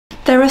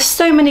There are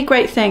so many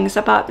great things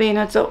about being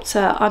an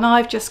adopter, and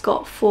I've just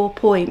got 4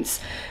 points.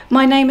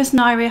 My name is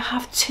Nyree. I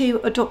have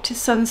 2 adopted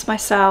sons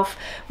myself.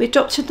 We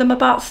adopted them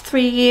about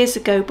 3 years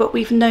ago, but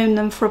we've known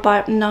them for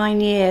about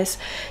 9 years.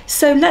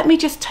 So let me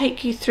just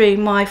take you through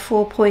my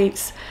 4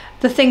 points,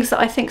 the things that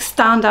I think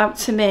stand out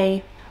to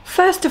me.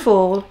 First of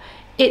all,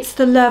 it's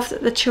the love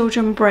that the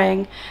children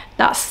bring.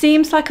 That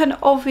seems like an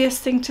obvious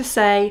thing to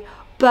say,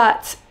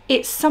 but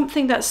it's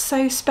something that's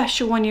so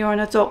special when you're an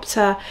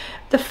adopter.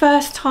 The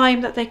first time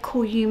that they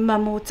call you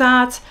mum or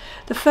dad,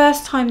 the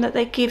first time that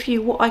they give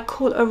you what I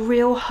call a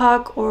real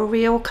hug or a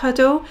real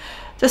cuddle,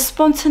 the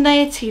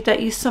spontaneity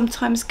that you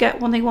sometimes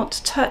get when they want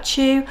to touch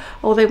you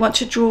or they want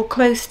to draw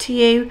close to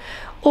you,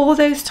 all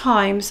those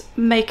times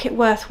make it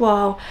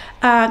worthwhile.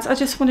 And I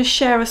just want to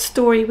share a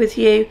story with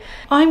you.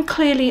 I'm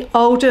clearly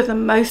older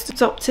than most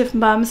adoptive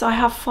mums. I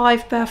have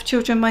 5 birth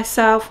children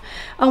myself,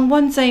 and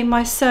one day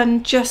my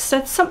son just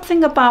said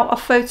something about a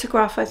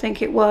photograph, I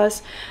think it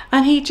was,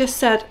 and he just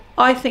said,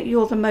 "I think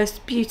you're the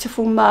most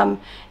beautiful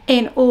mum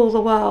in all the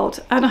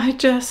world." And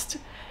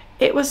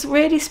it was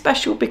really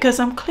special because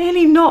I'm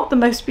clearly not the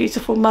most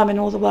beautiful mum in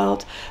all the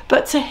world,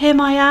 but to him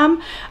I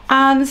am.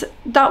 And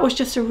that was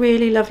just a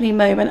really lovely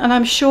moment. And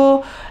I'm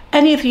sure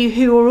any of you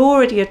who are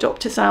already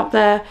adopters out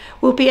there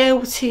will be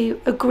able to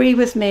agree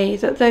with me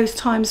that those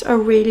times are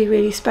really,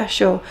 really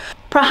special.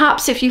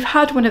 Perhaps if you've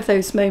had one of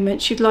those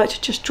moments, you'd like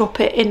to just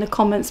drop it in the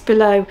comments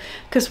below,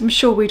 because I'm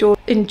sure we'd all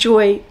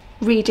enjoy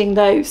reading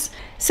those.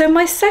 So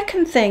my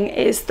second thing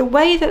is the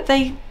way that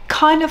they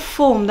kind of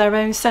form their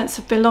own sense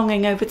of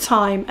belonging over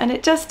time, and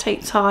it does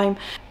take time,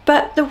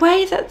 but the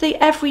way that the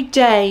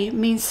everyday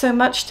means so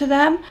much to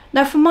them.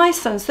 Now for my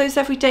sons, those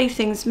everyday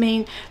things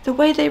mean the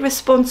way they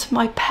respond to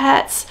my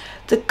pets,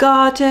 the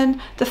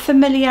garden, the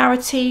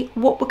familiarity,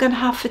 what we're going to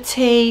have for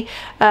tea,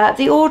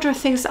 the order of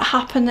things that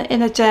happen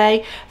in a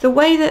day, the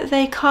way that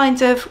they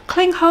kind of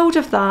cling hold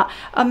of that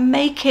and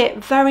make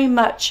it very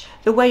much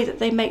the way that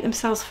they make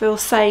themselves feel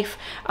safe,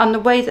 and the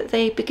way that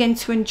they begin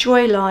to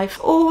enjoy life.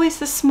 Always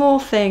the small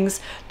things,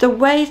 the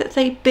way that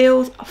they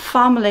build a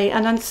family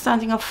and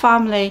understanding of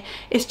family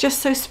is just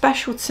so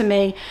special to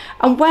me.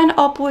 And when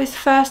our boys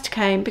first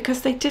came,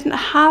 because they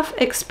didn't have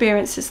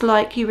experiences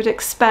like you would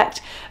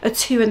expect a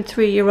 2 and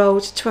 3 year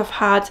old to have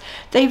had,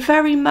 they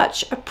very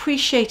much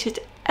appreciated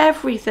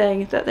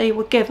everything that they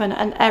were given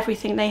and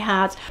everything they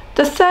had.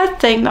 The third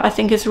thing that I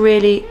think is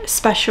really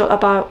special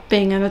about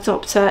being an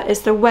adopter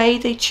is the way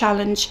they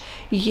challenge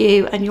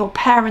you and your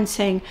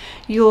parenting,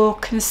 your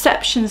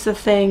conceptions of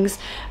things.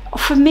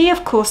 For me,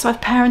 of course,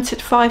 I've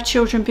parented 5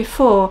 children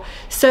before,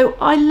 so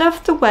I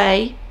love the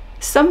way,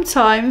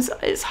 sometimes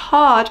it's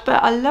hard,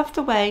 but I love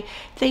the way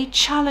they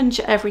challenge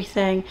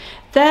everything.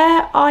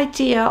 Their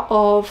idea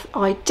of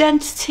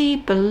identity,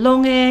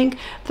 belonging,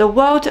 the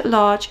world at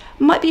large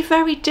might be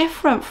very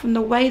different from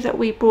the way that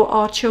we brought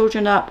our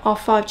children up, our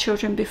 5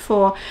 children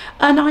before.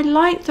 And I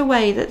like the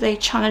way that they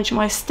challenge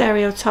my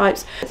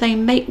stereotypes. They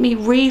make me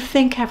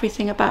rethink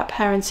everything about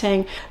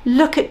parenting,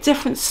 look at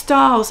different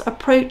styles,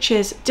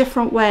 approaches,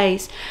 different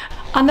ways.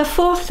 And the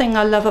fourth thing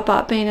I love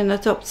about being an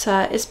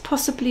adopter is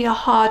possibly a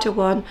harder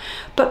one,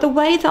 but the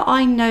way that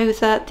I know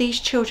that these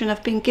children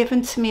have been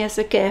given to me as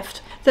a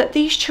gift, that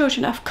these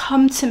children have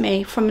come to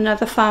me from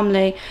another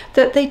family,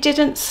 that they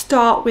didn't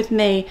start with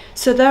me,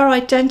 so their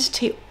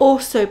identity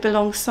also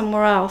belongs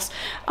somewhere else.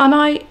 And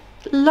I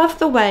love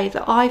the way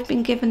that I've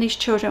been given these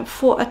children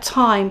for a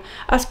time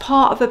as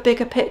part of a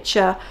bigger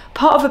picture,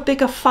 part of a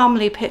bigger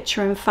family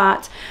picture in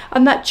fact,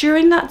 and that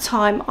during that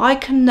time I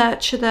can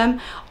nurture them,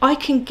 I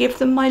can give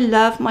them my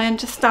love, my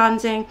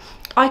understanding,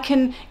 I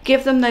can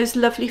give them those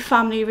lovely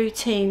family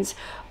routines.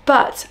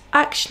 But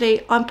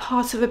actually I'm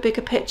part of a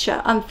bigger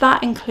picture, and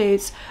that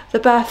includes the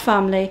birth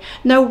family.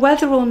 Now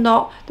whether or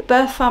not the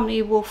birth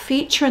family will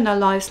feature in their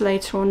lives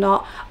later or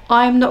not,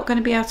 I'm not going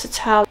to be able to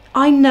tell.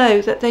 I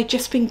know that they've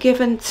just been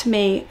given to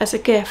me as a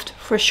gift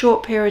for a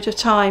short period of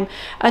time,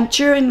 and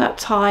during that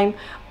time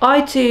I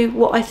do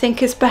what I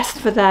think is best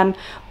for them.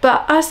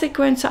 But as they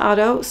grow into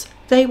adults,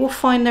 they will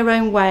find their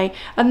own way,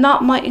 and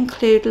that might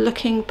include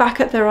looking back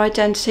at their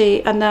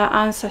identity and their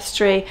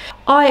ancestry.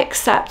 I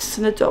accept as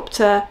an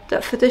adopter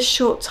that for this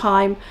short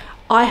time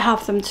I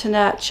have them to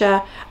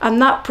nurture, and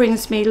that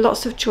brings me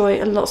lots of joy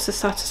and lots of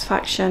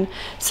satisfaction.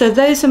 So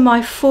those are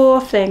my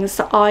 4 things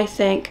that I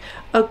think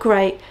are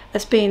great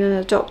as being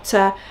an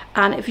adopter.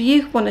 And if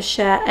you want to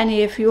share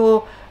any of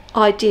your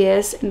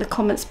ideas in the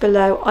comments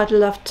below, I'd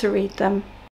love to read them.